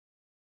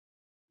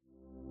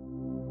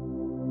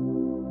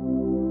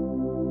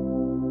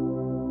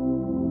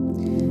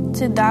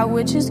Did that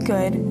which is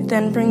good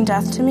then bring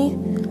death to me?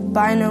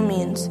 By no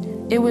means.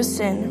 It was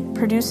sin,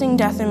 producing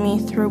death in me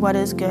through what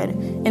is good,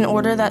 in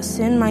order that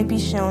sin might be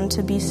shown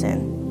to be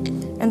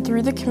sin, and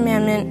through the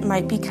commandment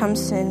might become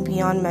sin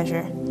beyond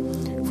measure.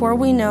 For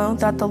we know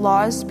that the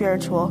law is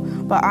spiritual,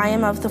 but I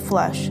am of the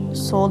flesh,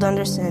 sold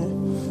under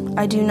sin.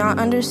 I do not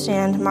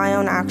understand my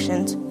own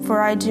actions,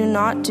 for I do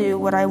not do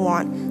what I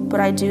want, but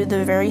I do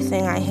the very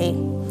thing I hate.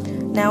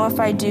 Now if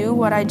I do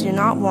what I do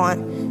not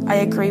want, I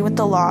agree with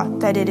the law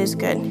that it is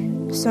good.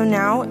 So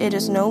now it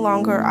is no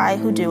longer I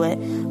who do it,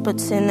 but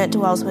sin that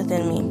dwells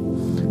within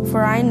me.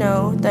 For I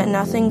know that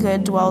nothing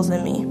good dwells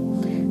in me,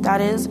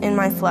 that is, in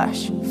my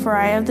flesh. For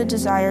I have the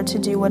desire to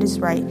do what is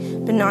right,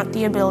 but not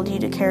the ability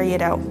to carry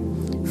it out.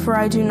 For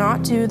I do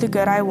not do the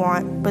good I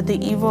want, but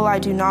the evil I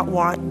do not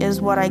want is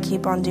what I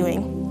keep on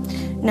doing.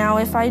 Now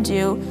if I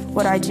do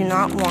what I do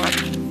not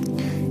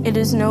want, it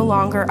is no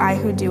longer I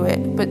who do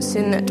it, but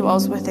sin that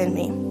dwells within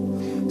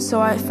me.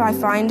 So if I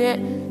find it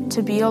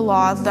to be a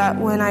law that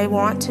when I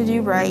want to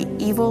do right,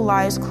 evil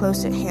lies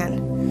close at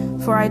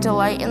hand. For I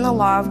delight in the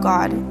law of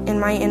God in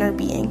my inner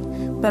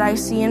being, but I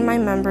see in my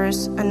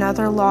members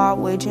another law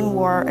waging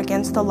war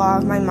against the law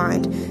of my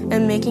mind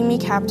and making me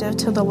captive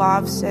to the law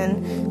of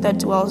sin that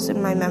dwells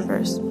in my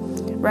members.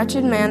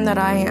 Wretched man that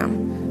I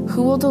am,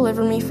 who will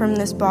deliver me from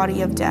this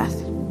body of death?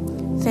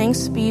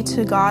 Thanks be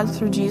to God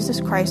through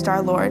Jesus Christ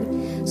our Lord.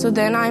 So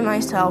then I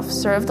myself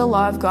serve the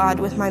law of God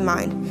with my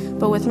mind,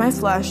 but with my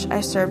flesh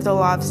I serve the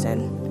law of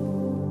sin.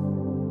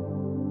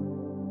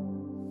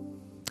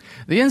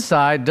 The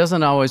inside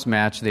doesn't always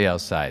match the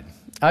outside.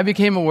 I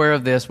became aware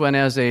of this when,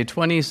 as a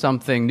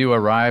 20-something new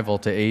arrival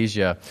to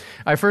Asia,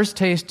 I first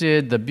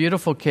tasted the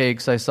beautiful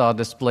cakes I saw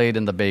displayed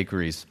in the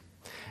bakeries.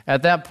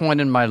 At that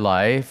point in my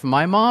life,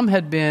 my mom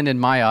had been, in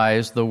my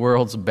eyes, the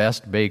world's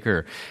best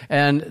baker,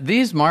 and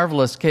these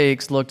marvelous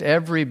cakes looked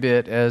every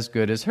bit as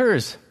good as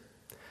hers.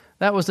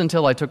 That was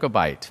until I took a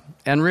bite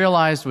and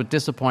realized with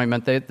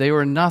disappointment that they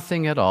were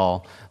nothing at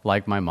all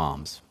like my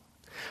mom's.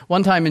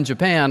 One time in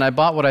Japan, I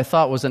bought what I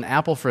thought was an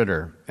apple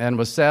fritter and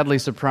was sadly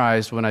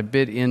surprised when I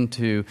bit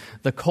into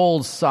the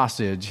cold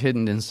sausage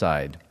hidden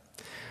inside.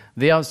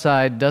 The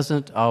outside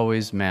doesn't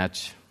always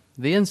match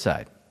the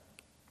inside.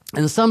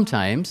 And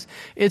sometimes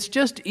it's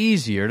just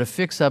easier to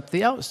fix up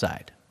the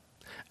outside.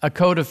 A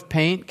coat of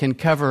paint can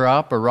cover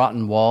up a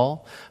rotten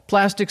wall.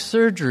 Plastic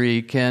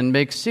surgery can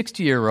make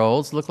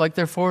 60-year-olds look like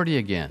they're 40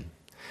 again.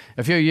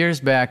 A few years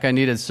back, I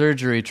needed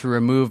surgery to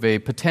remove a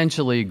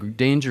potentially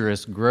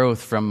dangerous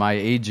growth from my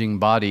aging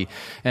body.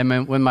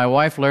 And when my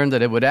wife learned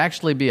that it would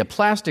actually be a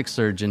plastic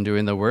surgeon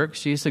doing the work,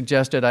 she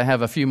suggested I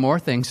have a few more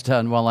things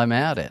done while I'm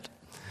at it.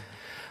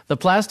 The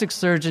plastic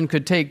surgeon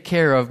could take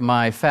care of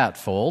my fat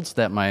folds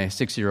that my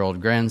 6-year-old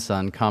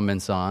grandson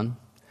comments on,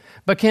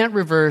 but can't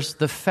reverse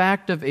the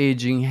fact of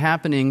aging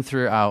happening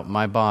throughout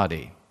my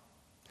body.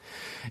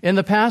 In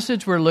the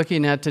passage we're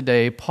looking at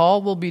today,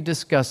 Paul will be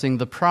discussing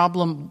the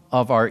problem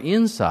of our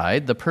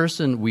inside, the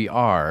person we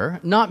are,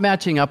 not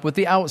matching up with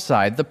the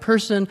outside, the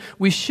person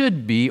we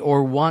should be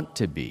or want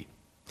to be.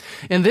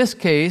 In this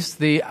case,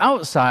 the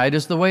outside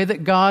is the way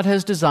that God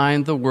has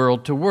designed the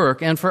world to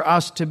work and for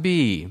us to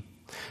be.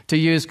 To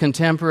use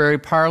contemporary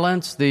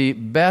parlance, the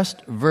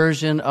best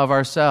version of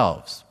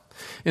ourselves.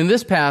 In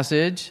this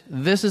passage,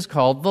 this is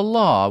called the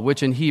law,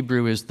 which in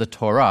Hebrew is the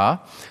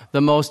Torah,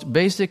 the most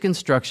basic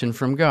instruction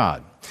from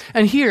God.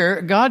 And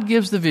here, God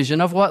gives the vision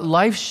of what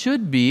life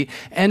should be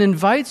and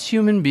invites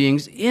human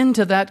beings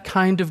into that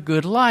kind of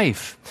good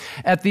life.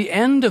 At the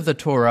end of the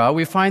Torah,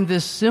 we find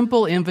this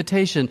simple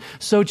invitation,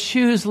 so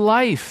choose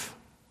life.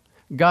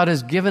 God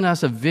has given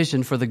us a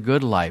vision for the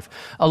good life,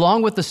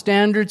 along with the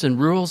standards and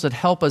rules that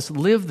help us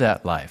live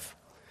that life.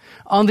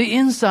 On the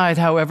inside,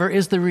 however,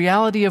 is the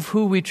reality of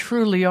who we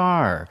truly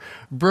are,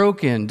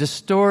 broken,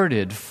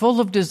 distorted,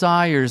 full of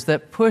desires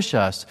that push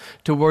us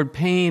toward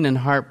pain and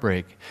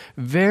heartbreak,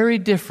 very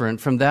different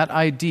from that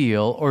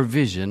ideal or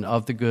vision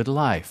of the good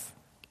life.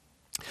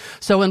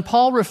 So when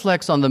Paul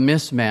reflects on the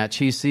mismatch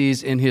he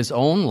sees in his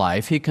own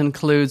life, he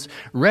concludes,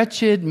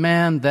 "Wretched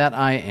man that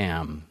I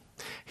am."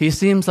 He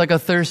seems like a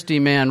thirsty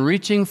man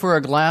reaching for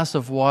a glass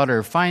of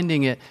water,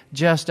 finding it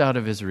just out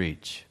of his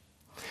reach.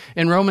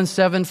 In Romans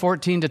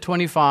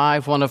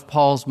 7:14-25, one of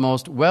Paul's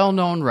most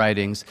well-known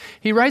writings,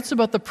 he writes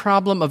about the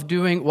problem of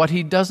doing what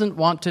he doesn't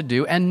want to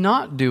do and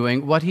not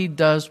doing what he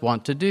does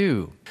want to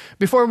do.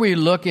 Before we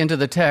look into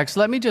the text,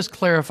 let me just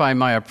clarify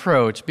my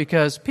approach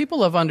because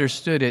people have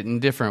understood it in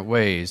different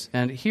ways,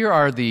 and here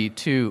are the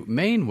two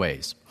main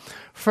ways.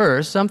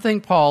 First, something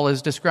Paul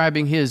is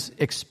describing his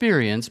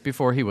experience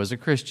before he was a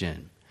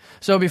Christian.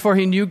 So before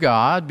he knew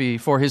God,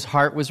 before his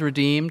heart was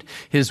redeemed,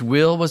 his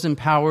will was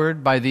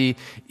empowered by the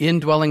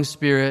indwelling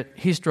Spirit,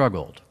 he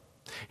struggled.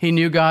 He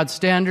knew God's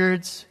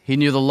standards, he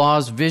knew the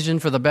law's vision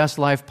for the best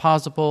life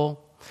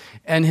possible,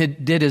 and he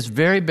did his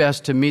very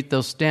best to meet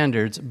those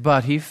standards,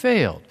 but he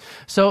failed.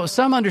 So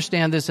some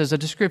understand this as a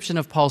description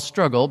of Paul's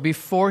struggle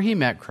before he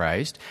met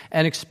Christ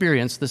and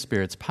experienced the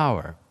Spirit's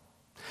power.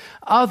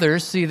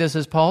 Others see this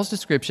as Paul's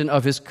description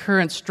of his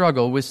current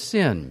struggle with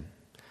sin.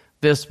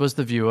 This was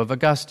the view of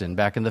Augustine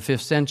back in the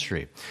 5th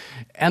century,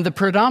 and the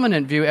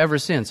predominant view ever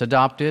since,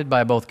 adopted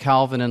by both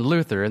Calvin and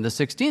Luther in the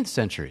 16th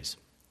centuries.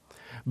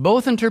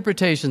 Both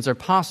interpretations are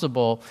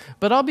possible,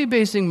 but I'll be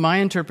basing my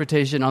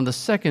interpretation on the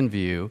second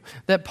view,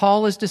 that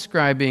Paul is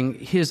describing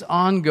his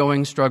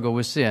ongoing struggle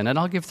with sin, and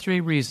I'll give 3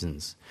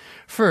 reasons.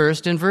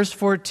 First, in verse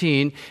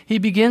 14, he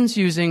begins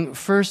using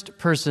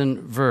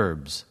first-person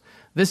verbs.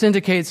 This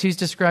indicates he's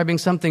describing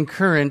something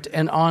current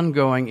and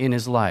ongoing in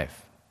his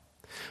life.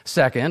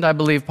 Second, I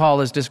believe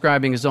Paul is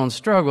describing his own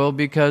struggle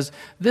because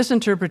this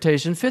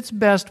interpretation fits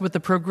best with the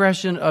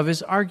progression of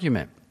his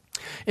argument.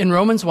 In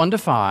Romans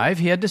 1-5,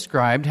 he had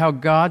described how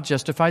God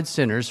justified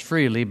sinners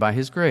freely by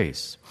his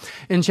grace.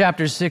 In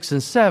chapters 6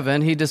 and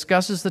 7, he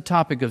discusses the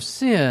topic of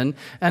sin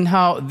and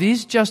how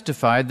these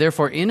justified,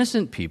 therefore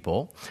innocent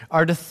people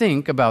are to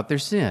think about their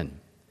sin.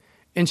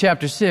 In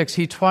chapter 6,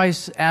 he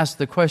twice asked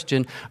the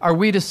question, are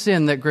we to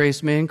sin that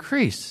grace may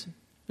increase?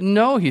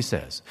 No, he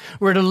says.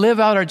 We're to live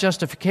out our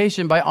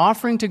justification by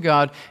offering to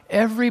God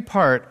every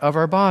part of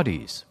our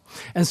bodies.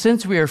 And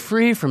since we are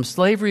free from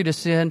slavery to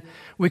sin,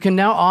 we can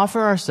now offer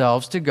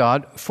ourselves to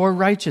God for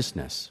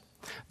righteousness.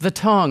 The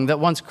tongue that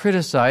once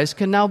criticized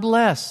can now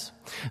bless.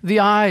 The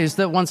eyes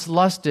that once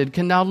lusted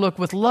can now look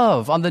with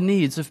love on the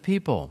needs of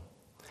people.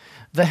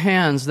 The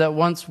hands that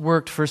once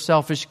worked for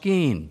selfish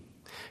gain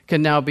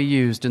can now be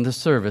used in the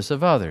service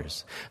of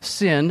others.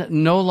 Sin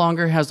no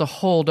longer has a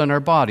hold on our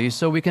bodies,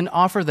 so we can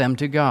offer them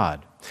to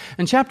God.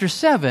 And chapter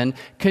 7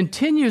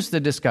 continues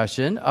the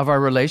discussion of our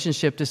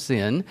relationship to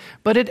sin,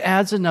 but it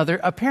adds another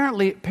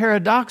apparently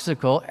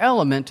paradoxical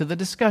element to the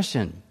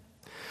discussion.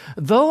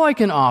 Though I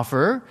can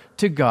offer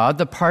to God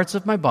the parts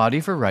of my body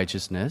for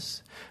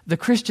righteousness, the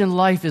Christian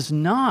life is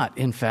not,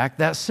 in fact,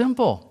 that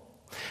simple.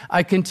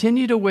 I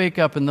continue to wake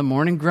up in the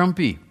morning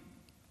grumpy,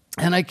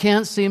 and I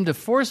can't seem to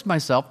force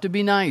myself to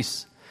be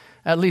nice,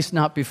 at least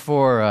not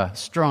before a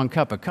strong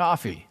cup of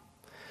coffee.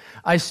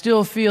 I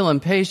still feel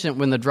impatient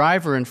when the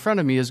driver in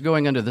front of me is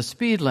going under the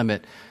speed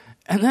limit,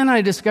 and then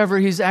I discover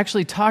he's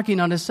actually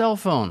talking on his cell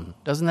phone.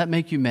 Doesn't that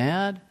make you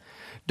mad?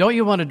 Don't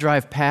you want to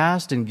drive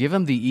past and give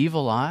him the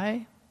evil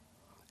eye?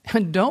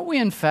 And don't we,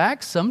 in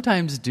fact,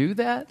 sometimes do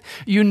that?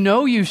 You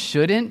know you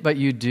shouldn't, but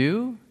you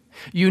do.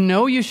 You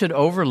know you should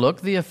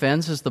overlook the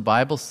offense, as the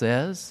Bible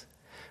says,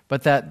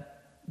 but that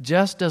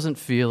just doesn't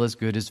feel as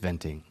good as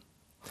venting.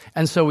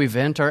 And so we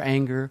vent our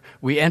anger,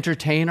 we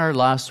entertain our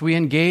lusts, we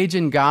engage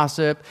in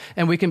gossip,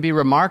 and we can be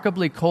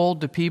remarkably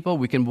cold to people.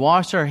 We can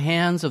wash our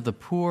hands of the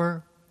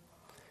poor.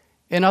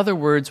 In other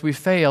words, we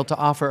fail to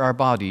offer our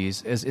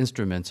bodies as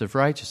instruments of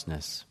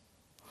righteousness.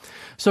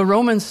 So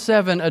Romans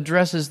 7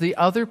 addresses the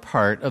other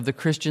part of the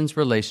Christian's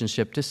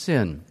relationship to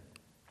sin.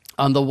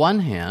 On the one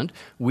hand,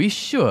 we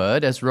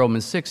should, as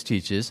Romans 6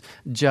 teaches,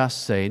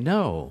 just say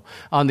no.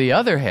 On the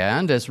other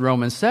hand, as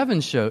Romans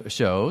 7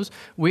 shows,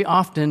 we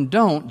often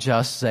don't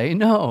just say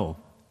no.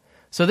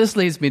 So this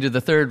leads me to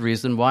the third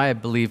reason why I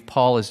believe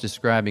Paul is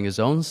describing his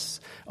own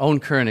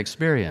current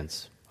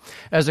experience.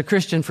 As a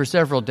Christian for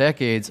several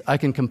decades, I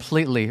can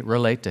completely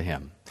relate to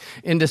him.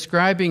 In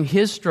describing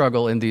his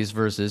struggle in these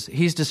verses,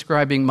 he's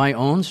describing my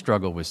own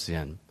struggle with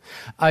sin.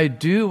 I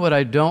do what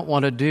I don't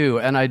want to do,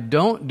 and I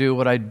don't do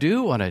what I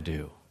do want to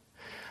do.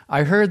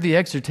 I heard the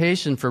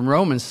exhortation from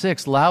Romans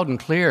 6 loud and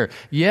clear.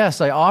 Yes,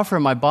 I offer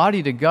my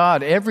body to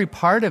God, every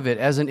part of it,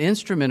 as an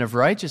instrument of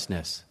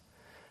righteousness.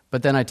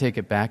 But then I take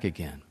it back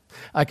again.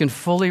 I can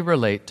fully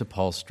relate to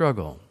Paul's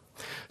struggle.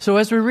 So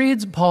as we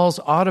read Paul's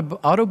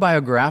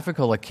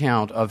autobiographical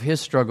account of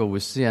his struggle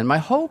with sin, my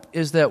hope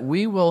is that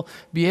we will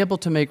be able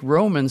to make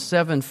Romans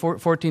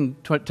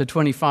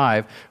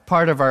 7:14-25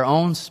 part of our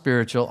own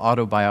spiritual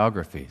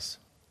autobiographies.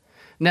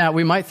 Now,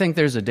 we might think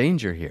there's a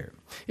danger here.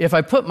 If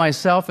I put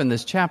myself in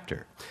this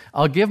chapter,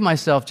 I'll give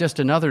myself just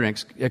another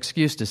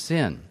excuse to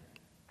sin.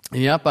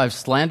 Yep, I've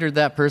slandered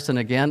that person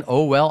again.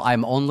 Oh, well,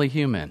 I'm only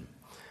human.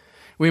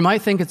 We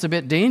might think it's a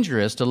bit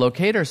dangerous to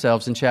locate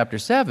ourselves in chapter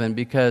 7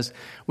 because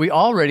we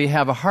already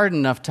have a hard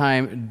enough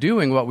time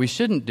doing what we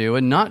shouldn't do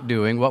and not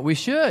doing what we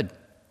should.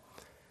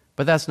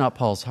 But that's not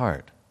Paul's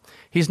heart.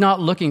 He's not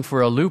looking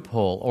for a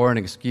loophole or an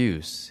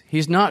excuse.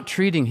 He's not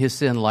treating his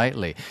sin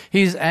lightly.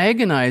 He's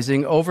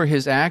agonizing over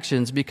his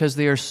actions because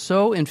they are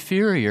so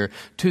inferior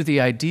to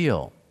the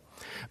ideal.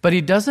 But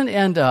he doesn't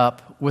end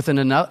up with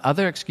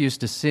another excuse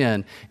to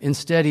sin.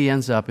 Instead, he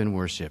ends up in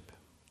worship.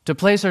 To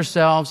place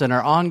ourselves in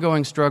our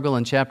ongoing struggle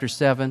in chapter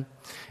 7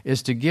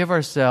 is to give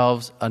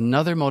ourselves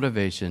another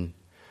motivation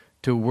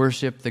to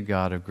worship the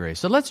God of grace.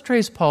 So let's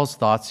trace Paul's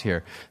thoughts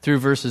here through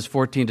verses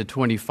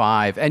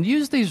 14-25 and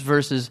use these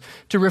verses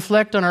to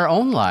reflect on our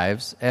own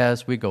lives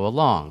as we go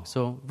along.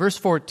 So verse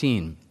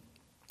 14.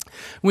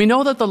 We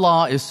know that the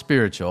law is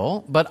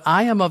spiritual, but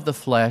I am of the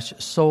flesh,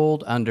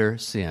 sold under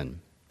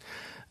sin.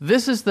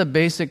 This is the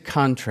basic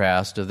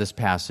contrast of this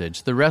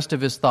passage. The rest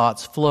of his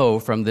thoughts flow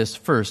from this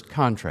first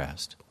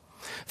contrast.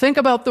 Think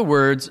about the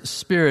words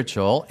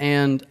spiritual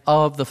and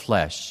of the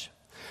flesh.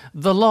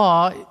 The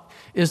law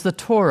is the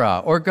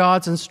Torah, or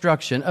God's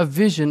instruction, a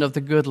vision of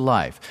the good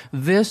life.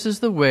 This is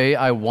the way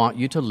I want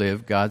you to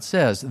live, God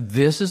says.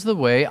 This is the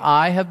way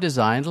I have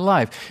designed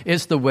life.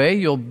 It's the way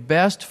you'll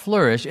best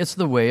flourish. It's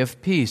the way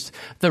of peace.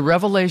 The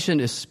revelation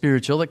is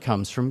spiritual. It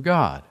comes from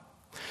God.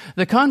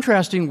 The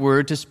contrasting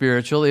word to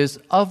spiritual is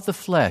of the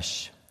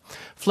flesh.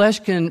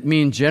 Flesh can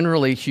mean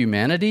generally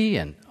humanity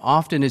and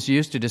often is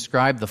used to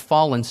describe the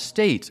fallen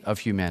state of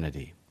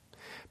humanity.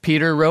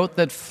 Peter wrote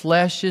that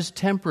flesh is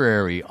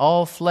temporary.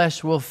 All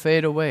flesh will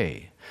fade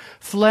away.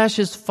 Flesh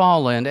is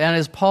fallen, and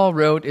as Paul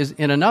wrote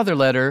in another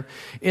letter,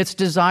 its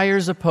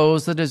desires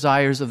oppose the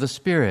desires of the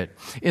Spirit.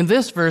 In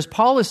this verse,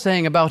 Paul is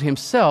saying about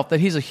himself that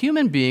he's a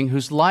human being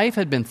whose life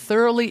had been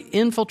thoroughly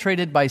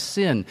infiltrated by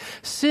sin.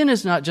 Sin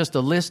is not just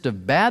a list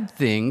of bad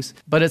things,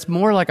 but it's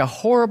more like a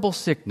horrible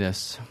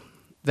sickness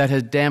that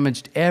has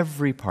damaged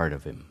every part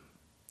of him.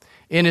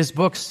 In his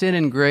book, Sin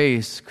and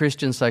Grace,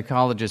 Christian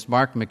psychologist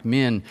Mark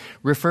McMinn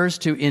refers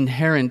to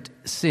inherent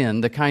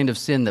sin, the kind of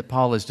sin that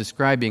Paul is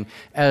describing,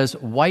 as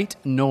white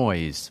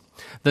noise.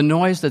 The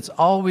noise that's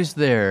always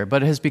there,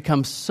 but has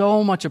become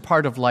so much a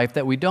part of life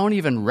that we don't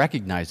even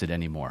recognize it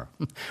anymore.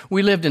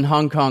 We lived in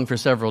Hong Kong for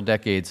several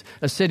decades,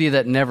 a city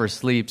that never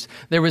sleeps.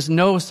 There was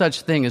no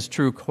such thing as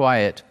true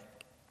quiet.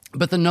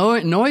 But the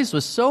noise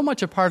was so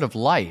much a part of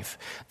life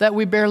that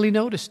we barely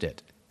noticed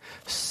it.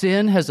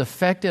 Sin has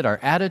affected our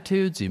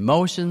attitudes,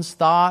 emotions,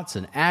 thoughts,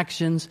 and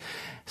actions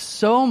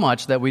so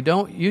much that we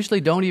usually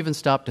don't even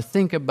stop to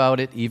think about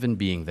it even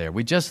being there.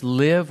 We just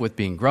live with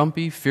being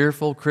grumpy,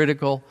 fearful,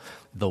 critical,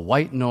 the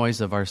white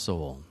noise of our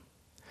soul.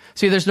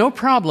 See, there's no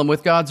problem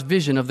with God's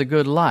vision of the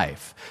good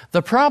life.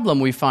 The problem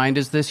we find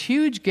is this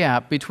huge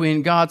gap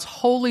between God's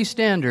holy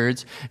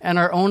standards and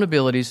our own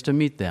abilities to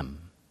meet them.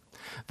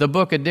 The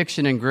book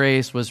Addiction and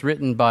Grace was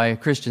written by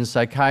Christian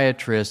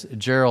psychiatrist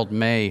Gerald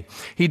May.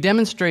 He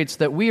demonstrates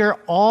that we are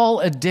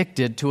all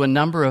addicted to a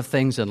number of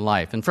things in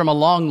life. And from a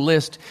long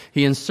list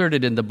he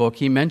inserted in the book,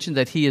 he mentioned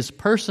that he is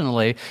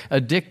personally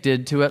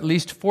addicted to at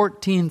least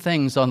 14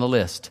 things on the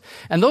list.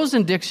 And those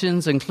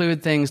addictions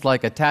include things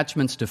like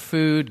attachments to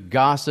food,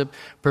 gossip,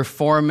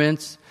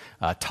 performance,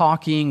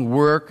 talking,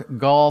 work,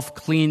 golf,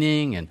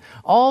 cleaning, and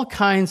all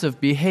kinds of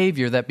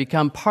behavior that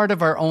become part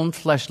of our own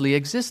fleshly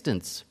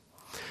existence.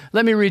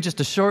 Let me read just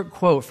a short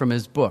quote from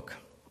his book.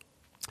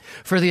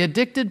 For the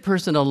addicted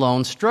person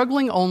alone,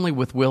 struggling only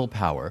with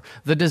willpower,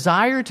 the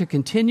desire to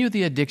continue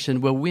the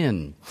addiction will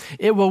win.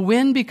 It will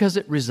win because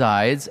it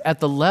resides at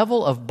the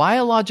level of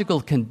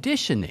biological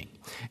conditioning,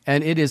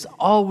 and it is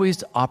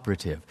always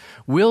operative.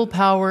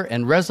 Willpower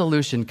and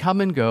resolution come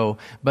and go,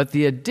 but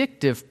the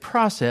addictive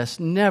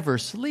process never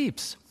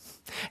sleeps.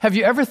 Have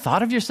you ever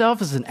thought of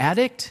yourself as an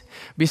addict?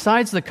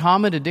 Besides the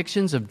common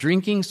addictions of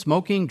drinking,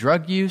 smoking,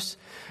 drug use,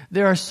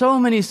 there are so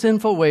many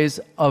sinful ways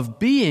of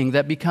being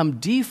that become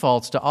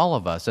defaults to all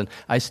of us, and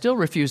I still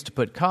refuse to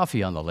put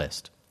coffee on the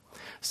list.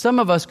 Some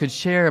of us could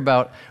share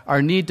about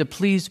our need to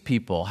please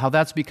people, how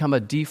that's become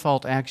a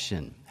default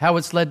action, how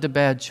it's led to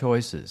bad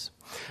choices.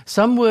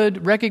 Some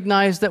would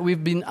recognize that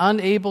we've been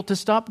unable to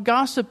stop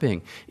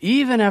gossiping,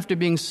 even after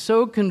being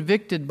so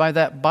convicted by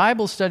that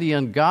Bible study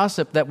on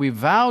gossip that we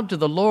vowed to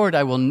the Lord,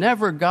 I will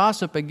never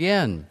gossip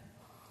again.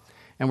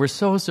 And we're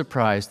so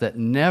surprised that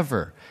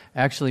never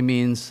actually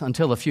means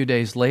until a few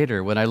days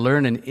later when I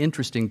learn an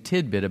interesting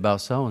tidbit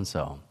about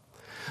so-and-so.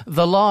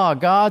 The law,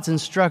 God's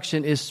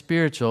instruction, is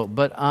spiritual,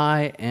 but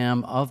I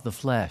am of the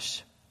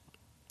flesh.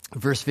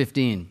 Verse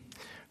 15,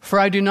 for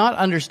I do not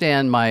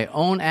understand my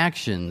own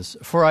actions,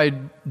 for I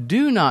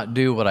do not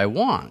do what I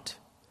want,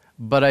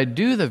 but I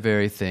do the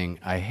very thing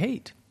I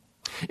hate.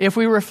 If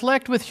we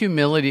reflect with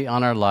humility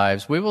on our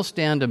lives, we will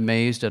stand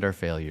amazed at our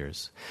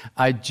failures.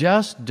 I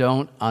just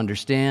don't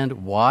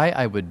understand why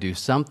I would do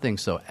something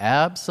so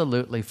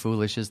absolutely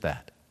foolish as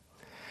that.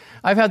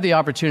 I've had the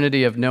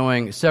opportunity of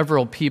knowing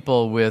several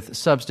people with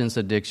substance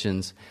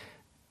addictions,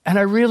 and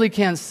I really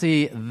can't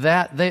see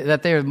that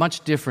they are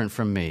much different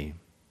from me.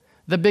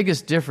 The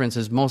biggest difference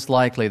is most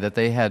likely that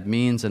they had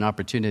means and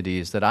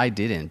opportunities that I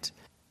didn't.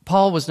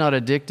 Paul was not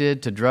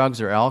addicted to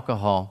drugs or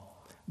alcohol,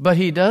 but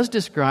he does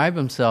describe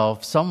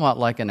himself somewhat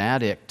like an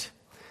addict.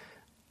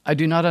 I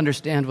do not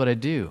understand what I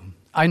do.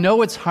 I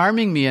know it's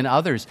harming me and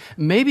others,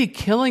 maybe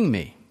killing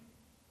me,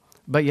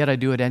 but yet I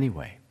do it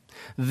anyway.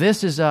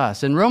 This is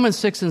us. In Romans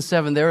 6 and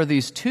 7, there are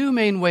these two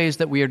main ways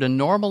that we are to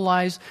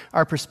normalize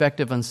our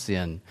perspective on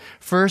sin.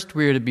 First,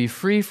 we are to be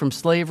free from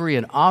slavery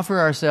and offer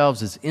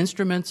ourselves as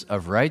instruments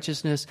of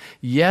righteousness.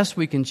 Yes,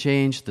 we can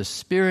change. The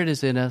Spirit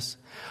is in us.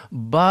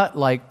 But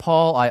like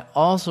Paul, I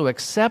also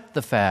accept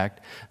the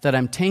fact that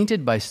I'm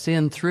tainted by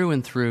sin through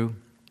and through.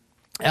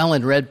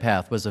 Alan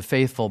Redpath was a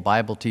faithful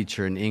Bible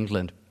teacher in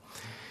England.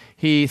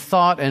 He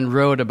thought and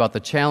wrote about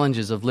the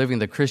challenges of living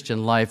the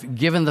Christian life,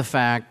 given the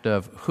fact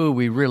of who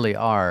we really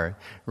are.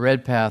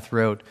 Redpath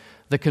wrote,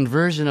 the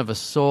conversion of a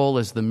soul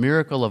is the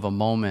miracle of a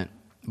moment,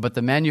 but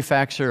the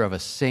manufacture of a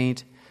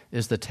saint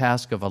is the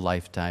task of a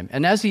lifetime.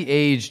 And as he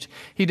aged,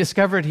 he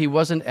discovered he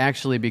wasn't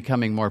actually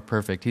becoming more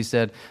perfect. He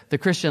said, the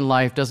Christian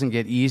life doesn't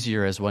get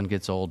easier as one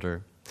gets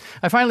older.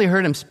 I finally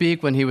heard him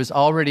speak when he was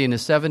already in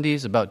his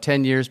 70s, about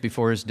 10 years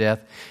before his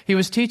death. He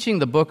was teaching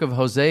the book of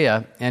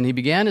Hosea, and he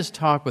began his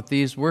talk with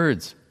these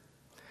words: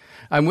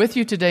 I'm with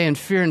you today in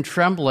fear and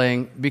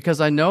trembling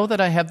because I know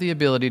that I have the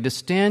ability to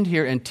stand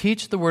here and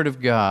teach the Word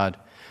of God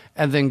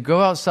and then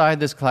go outside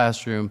this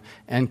classroom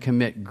and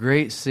commit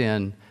great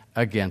sin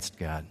against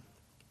God.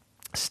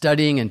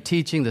 Studying and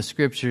teaching the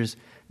Scriptures,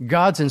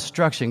 God's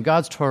instruction,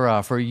 God's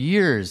Torah, for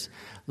years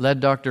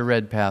led Dr.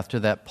 Redpath to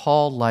that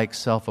Paul-like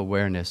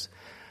self-awareness.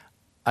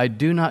 I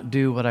do not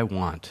do what I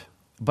want,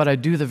 but I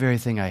do the very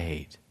thing I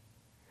hate.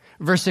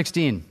 Verse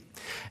 16,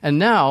 and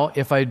now,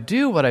 if I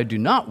do what I do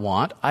not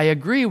want, I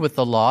agree with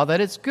the law that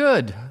it's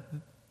good.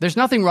 There's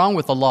nothing wrong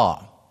with the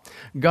law.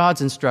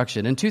 God's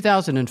instruction. In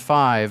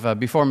 2005,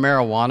 before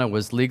marijuana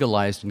was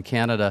legalized in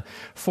Canada,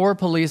 4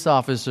 police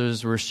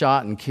officers were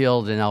shot and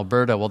killed in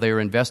Alberta while they were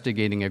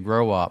investigating a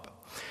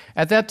grow-op.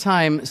 At that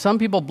time, some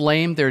people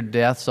blamed their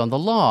deaths on the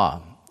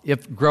law.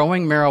 If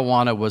growing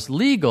marijuana was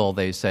legal,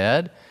 they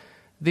said,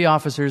 the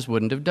officers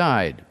wouldn't have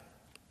died.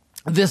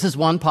 This is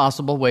one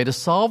possible way to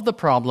solve the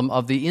problem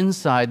of the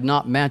inside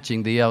not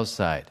matching the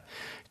outside.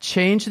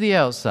 Change the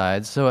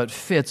outside so it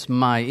fits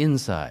my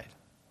inside.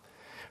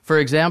 For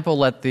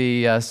example, at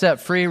the Set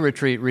Free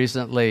retreat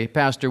recently,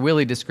 Pastor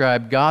Willie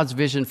described God's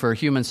vision for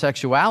human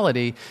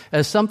sexuality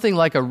as something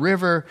like a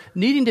river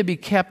needing to be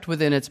kept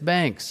within its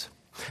banks.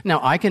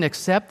 Now, I can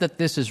accept that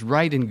this is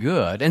right and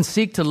good and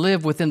seek to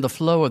live within the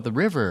flow of the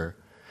river.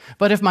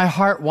 But if my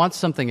heart wants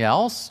something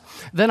else,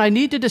 then I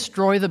need to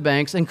destroy the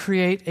banks and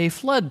create a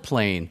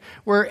floodplain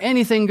where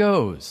anything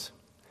goes.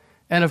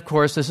 And of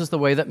course, this is the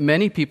way that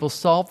many people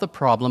solve the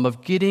problem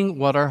of getting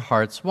what our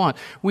hearts want.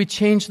 We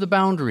change the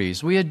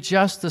boundaries. We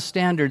adjust the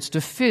standards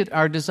to fit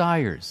our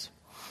desires.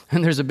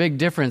 And there's a big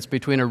difference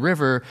between a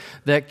river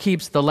that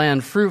keeps the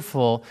land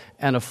fruitful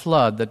and a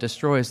flood that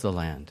destroys the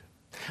land.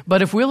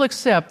 But if we'll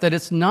accept that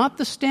it's not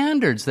the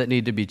standards that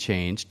need to be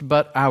changed,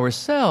 but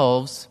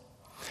ourselves,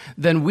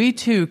 then we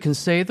too can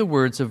say the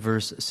words of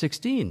verse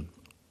 16.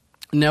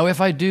 Now, if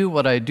I do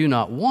what I do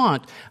not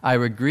want, I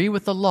agree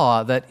with the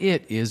law that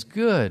it is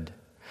good.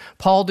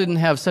 Paul didn't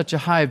have such a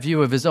high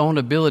view of his own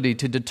ability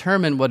to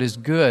determine what is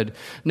good.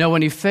 No,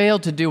 when he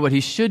failed to do what he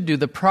should do,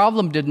 the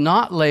problem did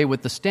not lay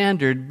with the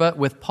standard, but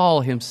with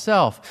Paul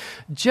himself.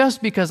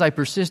 Just because I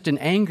persist in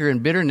anger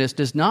and bitterness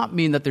does not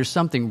mean that there's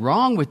something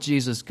wrong with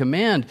Jesus'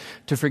 command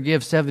to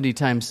forgive 70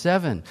 times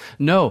 7.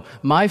 No,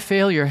 my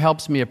failure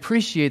helps me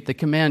appreciate the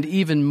command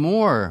even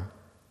more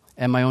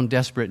and my own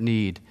desperate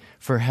need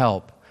for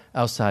help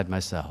outside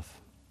myself.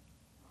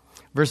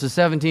 Verses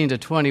 17 to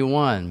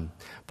 21,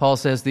 Paul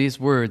says these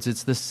words,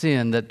 it's the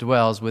sin that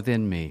dwells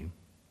within me.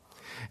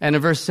 And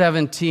in verse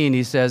 17,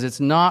 he says,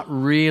 it's not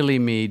really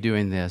me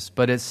doing this,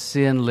 but it's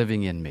sin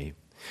living in me.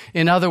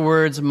 In other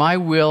words, my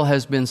will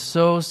has been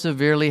so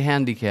severely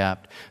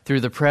handicapped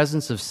through the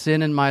presence of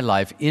sin in my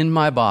life, in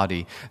my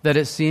body, that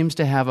it seems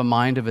to have a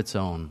mind of its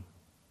own.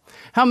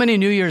 How many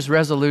New Year's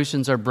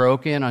resolutions are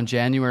broken on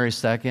January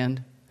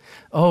 2nd?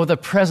 Oh, the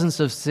presence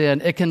of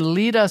sin. It can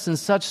lead us in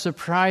such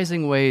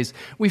surprising ways.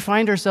 We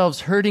find ourselves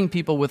hurting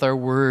people with our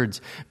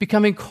words,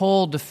 becoming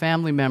cold to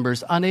family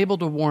members, unable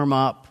to warm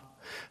up,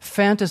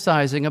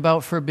 fantasizing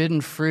about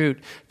forbidden fruit,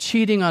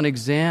 cheating on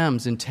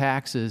exams and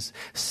taxes.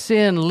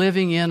 Sin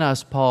living in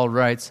us, Paul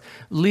writes,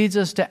 leads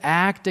us to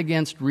act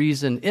against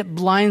reason. It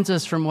blinds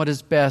us from what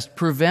is best,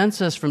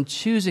 prevents us from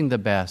choosing the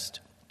best.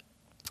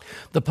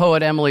 The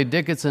poet Emily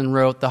Dickinson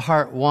wrote, the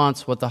heart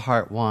wants what the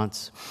heart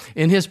wants.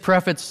 In his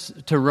preface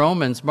to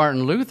Romans,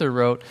 Martin Luther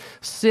wrote,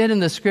 sin in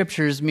the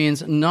Scriptures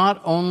means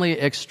not only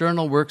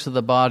external works of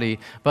the body,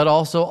 but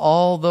also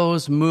all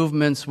those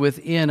movements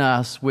within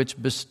us which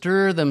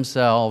bestir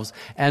themselves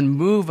and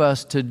move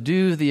us to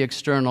do the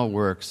external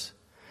works,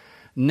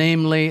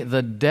 namely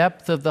the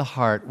depth of the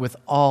heart with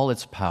all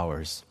its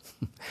powers.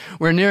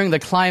 We're nearing the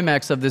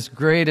climax of this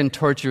great and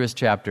torturous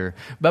chapter.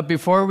 But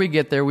before we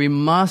get there, we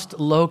must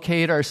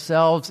locate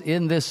ourselves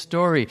in this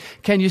story.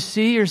 Can you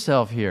see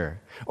yourself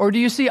here? Or do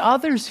you see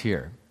others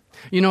here?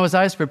 You know, as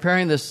I was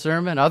preparing this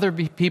sermon, other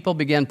people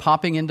began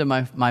popping into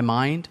my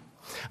mind.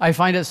 I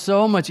find it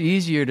so much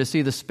easier to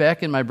see the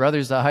speck in my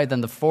brother's eye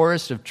than the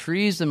forest of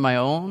trees in my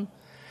own.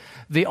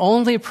 The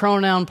only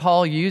pronoun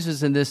Paul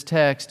uses in this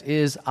text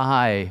is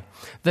I.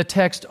 The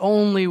text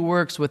only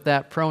works with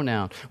that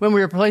pronoun. When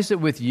we replace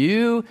it with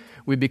you,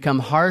 we become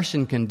harsh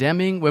and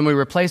condemning. When we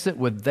replace it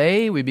with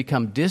they, we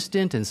become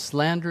distant and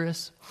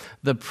slanderous.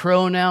 The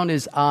pronoun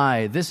is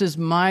I. This is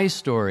my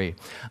story.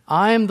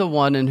 I am the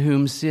one in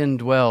whom sin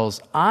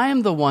dwells. I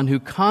am the one who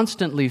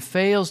constantly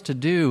fails to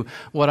do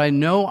what I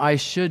know I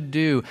should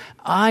do.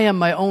 I am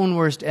my own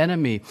worst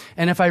enemy.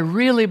 And if I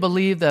really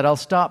believe that, I'll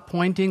stop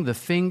pointing the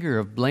finger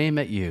of blame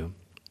at you.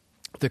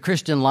 The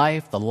Christian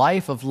life, the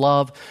life of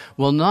love,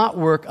 will not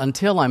work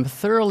until I'm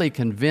thoroughly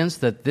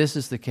convinced that this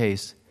is the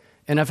case.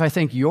 And if I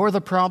think you're the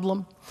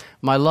problem,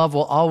 my love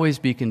will always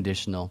be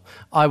conditional.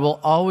 I will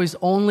always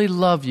only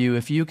love you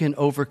if you can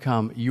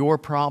overcome your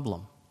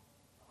problem.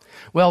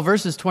 Well,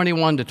 verses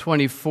 21 to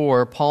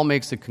 24, Paul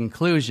makes a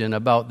conclusion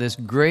about this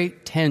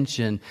great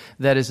tension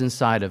that is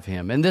inside of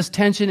him. And this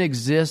tension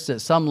exists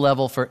at some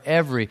level for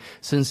every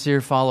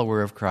sincere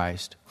follower of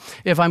Christ.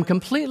 If I'm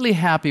completely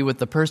happy with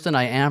the person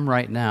I am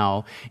right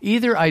now,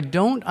 either I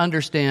don't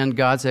understand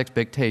God's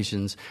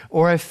expectations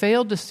or I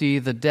failed to see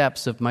the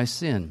depths of my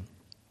sin.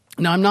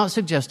 Now, I'm not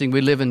suggesting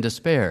we live in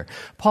despair.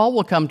 Paul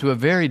will come to a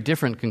very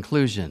different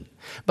conclusion.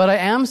 But I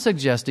am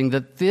suggesting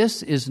that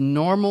this is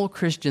normal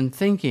Christian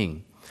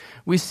thinking.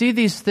 We see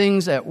these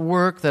things at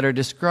work that are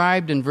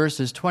described in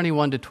verses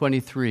 21 to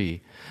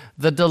 23.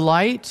 The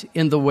delight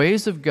in the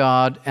ways of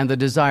God and the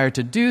desire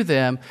to do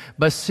them,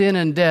 but sin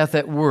and death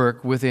at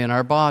work within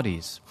our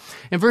bodies.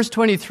 In verse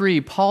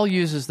 23, Paul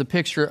uses the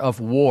picture of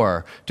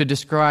war to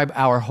describe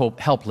our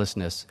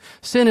helplessness.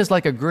 Sin is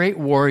like a great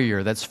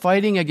warrior that's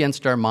fighting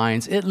against our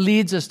minds. It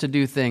leads us to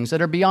do things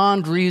that are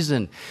beyond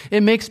reason.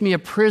 It makes me a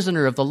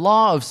prisoner of the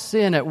law of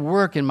sin at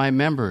work in my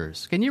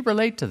members. Can you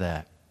relate to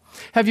that?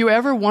 Have you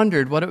ever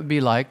wondered what it would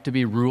be like to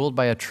be ruled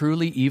by a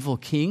truly evil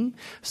king,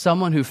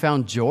 someone who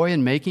found joy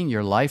in making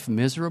your life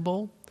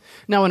miserable?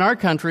 Now, in our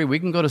country, we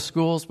can go to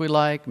schools we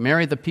like,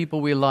 marry the people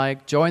we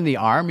like, join the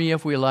army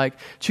if we like,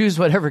 choose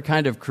whatever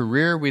kind of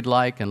career we'd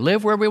like, and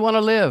live where we want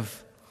to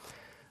live.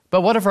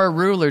 But what if our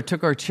ruler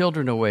took our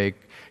children away,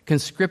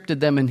 conscripted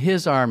them in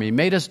his army,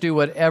 made us do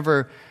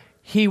whatever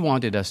he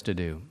wanted us to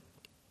do?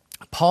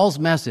 Paul's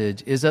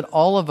message is that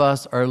all of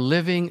us are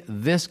living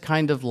this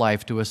kind of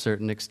life to a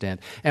certain extent.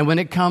 And when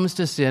it comes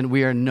to sin,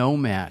 we are no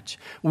match.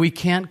 We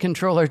can't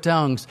control our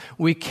tongues.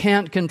 We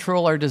can't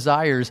control our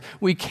desires.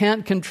 We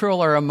can't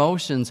control our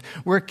emotions.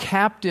 We're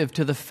captive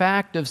to the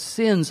fact of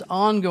sin's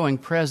ongoing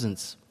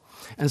presence.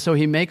 And so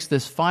he makes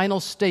this final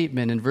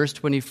statement in verse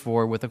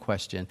 24 with a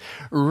question.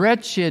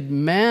 Wretched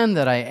man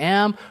that I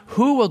am,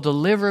 who will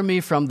deliver me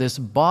from this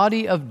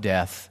body of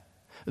death?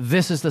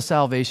 This is the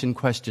salvation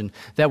question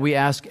that we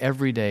ask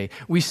every day.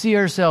 We see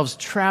ourselves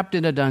trapped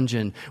in a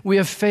dungeon. We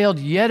have failed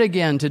yet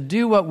again to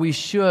do what we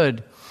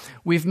should.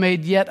 We've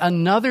made yet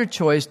another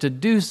choice to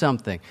do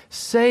something,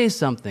 say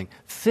something,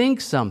 think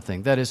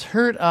something that has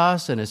hurt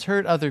us and has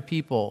hurt other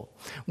people.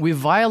 We've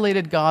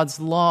violated God's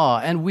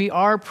law, and we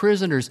are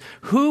prisoners.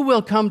 Who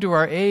will come to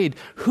our aid?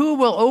 Who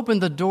will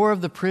open the door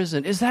of the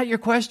prison? Is that your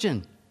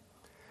question?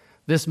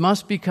 This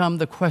must become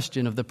the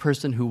question of the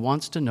person who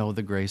wants to know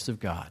the grace of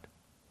God.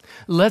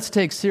 Let's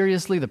take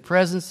seriously the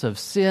presence of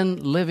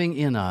sin living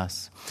in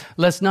us.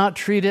 Let's not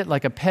treat it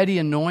like a petty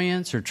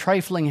annoyance or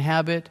trifling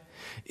habit.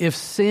 If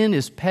sin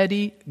is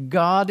petty,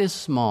 God is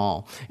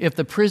small. If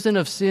the prison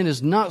of sin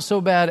is not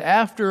so bad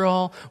after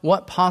all,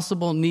 what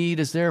possible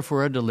need is there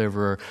for a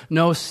deliverer?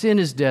 No, sin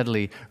is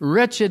deadly.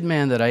 Wretched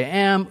man that I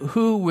am,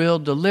 who will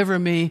deliver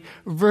me?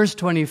 Verse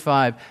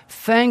 25,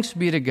 thanks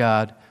be to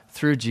God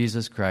through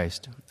Jesus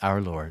Christ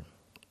our Lord.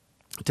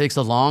 It takes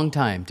a long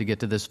time to get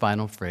to this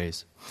final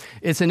phrase.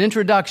 It's an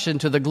introduction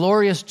to the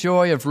glorious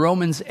joy of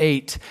Romans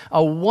 8,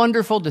 a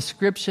wonderful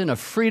description of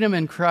freedom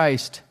in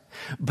Christ.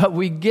 But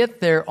we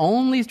get there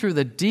only through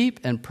the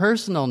deep and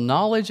personal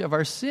knowledge of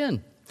our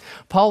sin.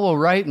 Paul will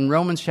write in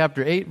Romans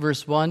chapter 8,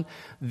 verse 1,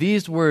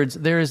 these words,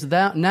 there is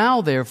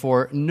now,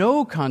 therefore,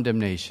 no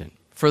condemnation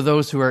for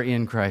those who are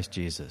in Christ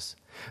Jesus.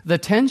 The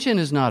tension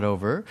is not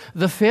over.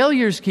 The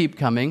failures keep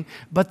coming,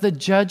 but the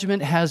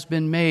judgment has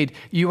been made.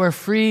 You are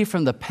free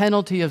from the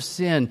penalty of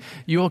sin.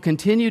 You will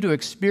continue to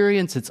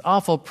experience its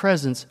awful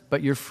presence,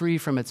 but you're free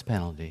from its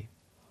penalty.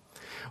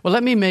 Well,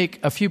 let me make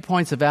a few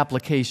points of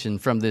application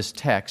from this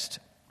text.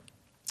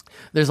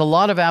 There's a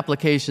lot of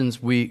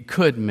applications we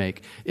could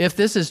make. If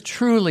this is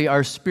truly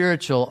our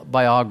spiritual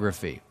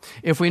biography,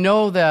 if we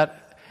know that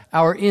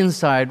our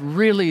inside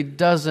really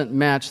doesn't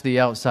match the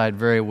outside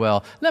very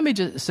well, let me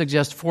just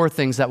suggest 4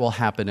 things that will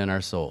happen in our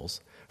souls.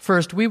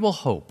 First, we will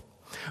hope.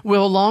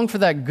 We'll long for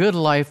that good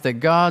life that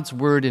God's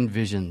Word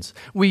envisions.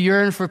 We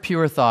yearn for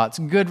pure thoughts,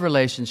 good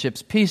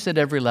relationships, peace at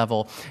every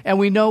level, and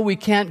we know we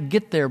can't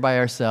get there by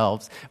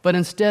ourselves. But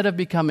instead of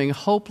becoming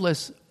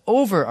hopeless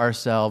over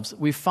ourselves,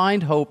 we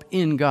find hope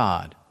in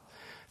God.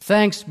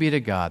 Thanks be to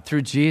God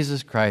through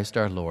Jesus Christ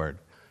our Lord.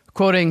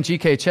 Quoting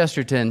G.K.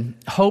 Chesterton,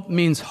 hope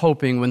means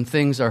hoping when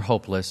things are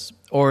hopeless,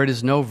 or it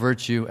is no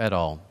virtue at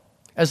all.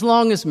 As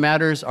long as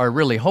matters are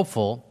really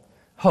hopeful,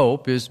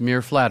 hope is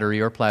mere flattery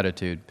or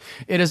platitude.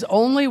 It is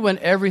only when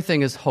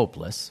everything is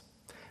hopeless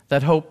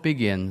that hope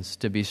begins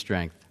to be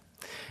strength.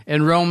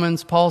 In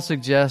Romans, Paul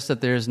suggests that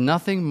there is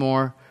nothing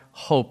more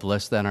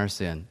hopeless than our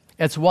sin.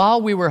 It's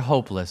while we were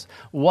hopeless,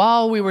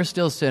 while we were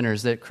still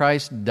sinners, that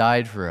Christ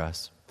died for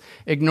us.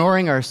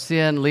 Ignoring our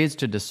sin leads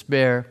to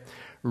despair.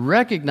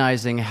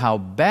 Recognizing how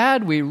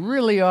bad we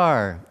really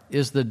are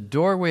is the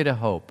doorway to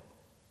hope.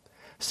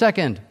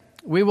 Second,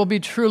 we will be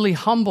truly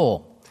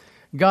humble.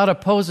 God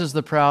opposes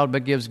the proud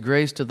but gives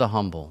grace to the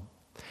humble.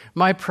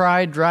 My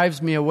pride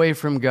drives me away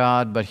from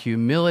God, but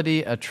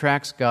humility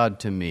attracts God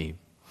to me.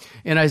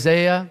 In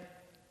Isaiah,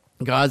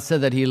 God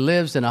said that he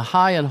lives in a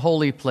high and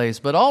holy place,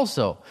 but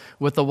also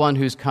with the one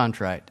who's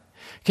contrite.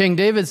 King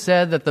David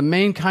said that the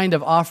main kind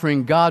of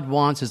offering God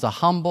wants is a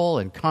humble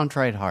and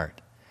contrite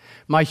heart.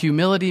 My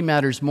humility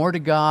matters more to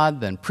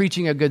God than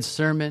preaching a good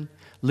sermon,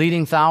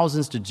 leading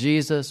thousands to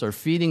Jesus, or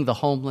feeding the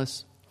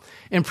homeless.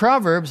 In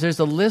Proverbs, there's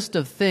a list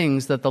of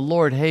things that the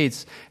Lord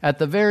hates. At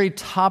the very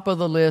top of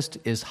the list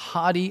is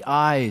haughty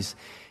eyes.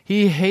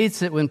 He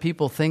hates it when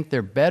people think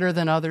they're better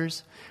than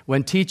others,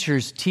 when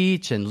teachers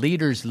teach and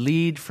leaders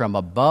lead from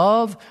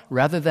above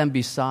rather than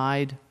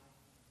beside.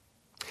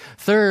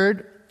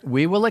 Third,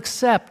 we will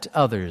accept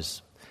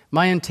others.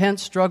 My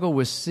intense struggle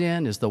with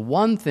sin is the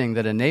one thing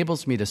that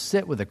enables me to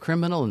sit with a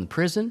criminal in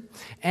prison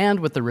and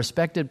with the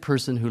respected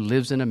person who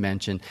lives in a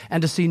mansion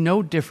and to see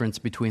no difference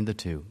between the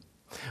two.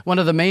 One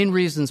of the main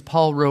reasons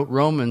Paul wrote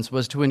Romans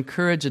was to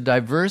encourage a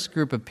diverse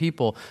group of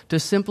people to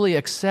simply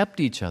accept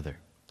each other.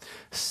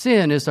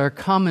 Sin is our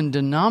common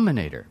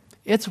denominator.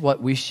 It's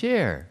what we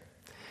share.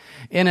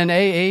 In an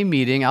AA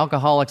meeting,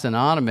 Alcoholics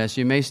Anonymous,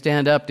 you may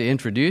stand up to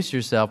introduce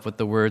yourself with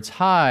the words,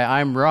 "Hi,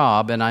 I'm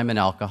Rob, and I'm an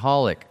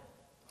alcoholic."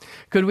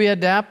 Could we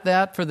adapt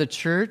that for the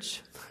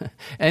church?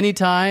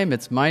 Anytime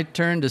it's my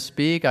turn to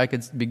speak, I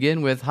could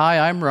begin with, "Hi,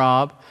 I'm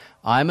Rob.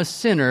 I'm a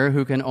sinner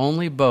who can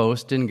only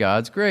boast in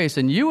God's grace."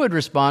 And you would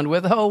respond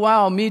with, "Oh,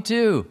 wow, me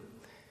too."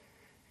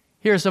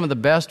 Here are some of the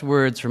best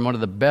words from one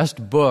of the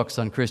best books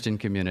on Christian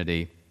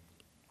community,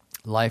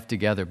 Life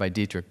Together by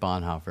Dietrich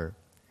Bonhoeffer.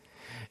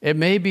 It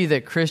may be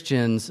that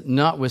Christians,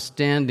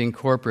 notwithstanding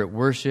corporate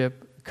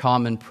worship,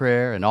 common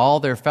prayer, and all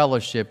their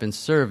fellowship and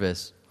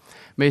service,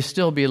 may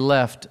still be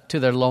left to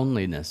their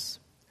loneliness.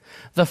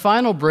 The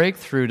final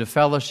breakthrough to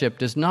fellowship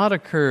does not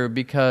occur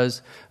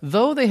because,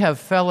 though they have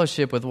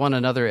fellowship with one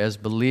another as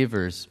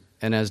believers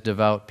and as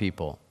devout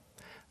people,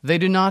 they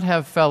do not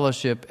have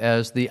fellowship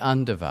as the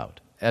undevout,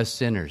 as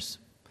sinners.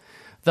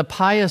 The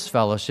pious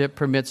fellowship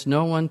permits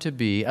no one to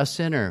be a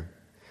sinner.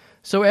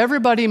 So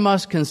everybody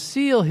must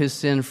conceal his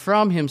sin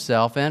from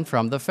himself and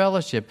from the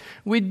fellowship.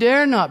 We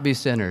dare not be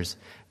sinners.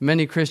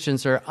 Many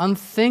Christians are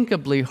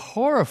unthinkably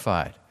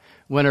horrified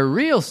when a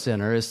real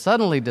sinner is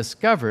suddenly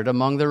discovered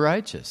among the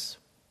righteous.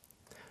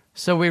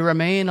 So we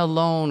remain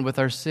alone with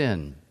our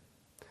sin,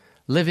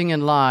 living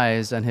in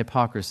lies and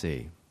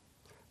hypocrisy.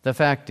 The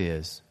fact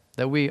is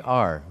that we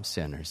are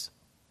sinners.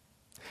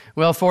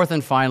 Well, fourth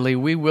and finally,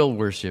 we will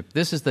worship.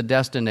 This is the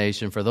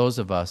destination for those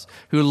of us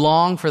who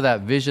long for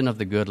that vision of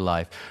the good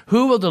life.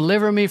 Who will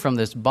deliver me from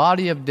this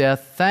body of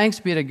death? Thanks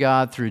be to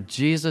God through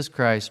Jesus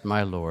Christ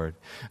my Lord.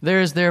 There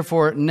is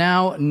therefore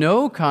now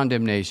no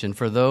condemnation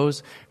for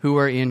those who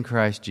are in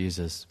Christ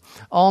Jesus.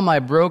 All my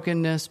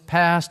brokenness,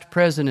 past,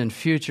 present, and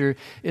future,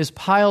 is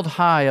piled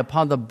high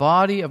upon the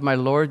body of my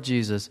Lord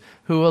Jesus,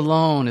 who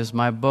alone is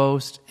my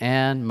boast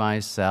and my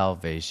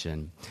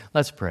salvation.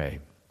 Let's pray.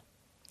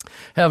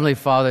 Heavenly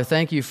Father,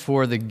 thank you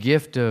for the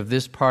gift of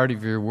this part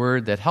of your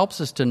word that helps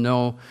us to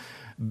know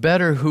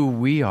better who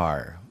we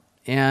are.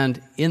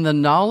 And in the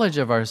knowledge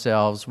of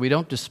ourselves, we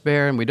don't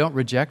despair and we don't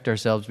reject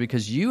ourselves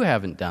because you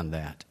haven't done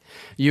that.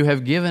 You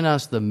have given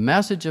us the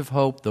message of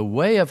hope, the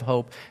way of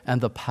hope,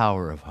 and the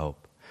power of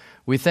hope.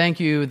 We thank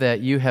you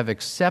that you have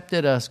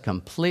accepted us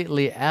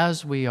completely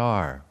as we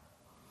are.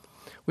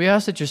 We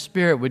ask that your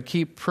Spirit would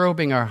keep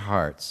probing our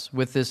hearts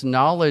with this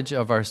knowledge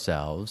of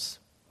ourselves,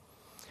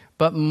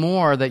 but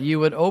more that you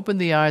would open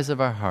the eyes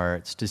of our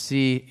hearts to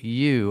see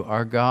you,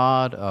 our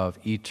God of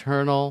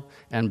eternal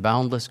and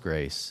boundless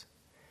grace,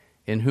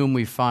 in whom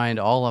we find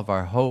all of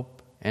our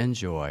hope and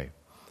joy.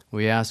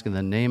 We ask in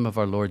the name of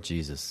our Lord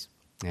Jesus.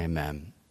 Amen.